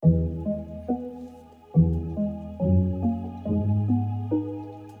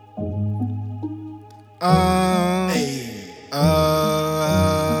Hey.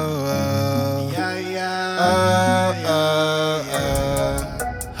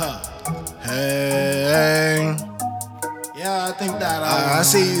 Hey. Yeah, I think that I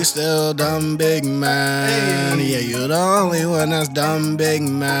see you still dumb big man. Hey. Yeah, you're the only one that's dumb big Yeah,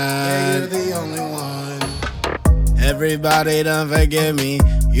 man. you're the only one. Everybody done forgive me.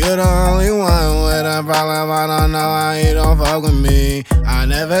 You're the only one with a problem. I don't know how you don't fuck with me. I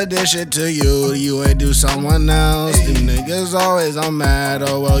never did shit to you. You ain't do someone else. Hey. Them niggas always I'm mad.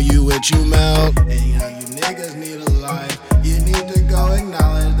 Oh well, you with you melt. Hey, now you niggas need a life. You need to go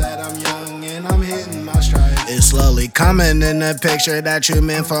acknowledge that I'm young and I'm hitting my stride. It's slowly coming in the picture that you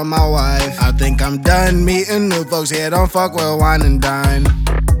meant for my wife. I think I'm done meeting new folks here. Don't fuck with wine and dine.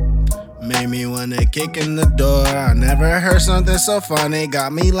 Made me wanna kick in the door. I never heard something so funny.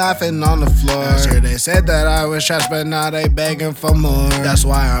 Got me laughing on the floor. Sure, they said that I was trash, but now they begging for more. That's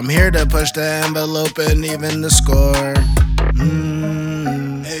why I'm here to push the envelope and even the score.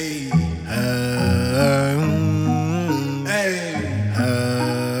 Hey.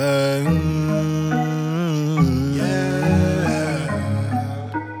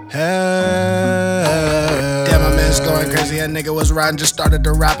 Damn, my man's going crazy. A nigga was riding, just started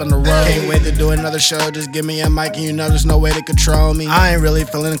to rap on the road. Can't wait to do another show. Just give me a mic and you know there's no way to control me. I ain't really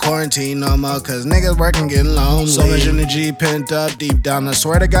feeling quarantine no more, cause niggas working getting lonely. So much energy pent up deep down. I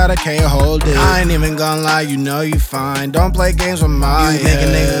swear to God I can't hold it. I ain't even gonna lie, you know you fine. Don't play games with my head. Make a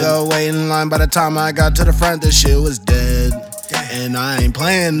nigga go wait in line. By the time I got to the front, this shit was dead. And I ain't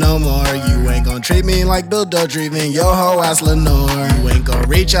playing no more. You ain't gon' treat me like Bill Doe treating your whole ass Lenore. You ain't gon'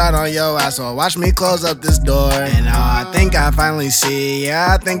 reach out on your ass, so watch me close up this door. And now I think I finally see.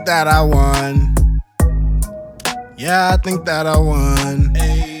 Yeah, I think that I won. Yeah, I think that I won.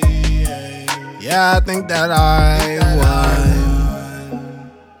 Yeah, I think that I won.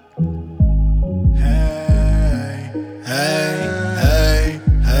 Hey, hey, hey,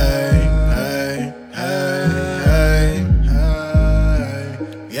 hey, hey, hey, hey, hey.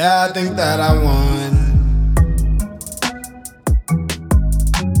 Yeah, I think that I won.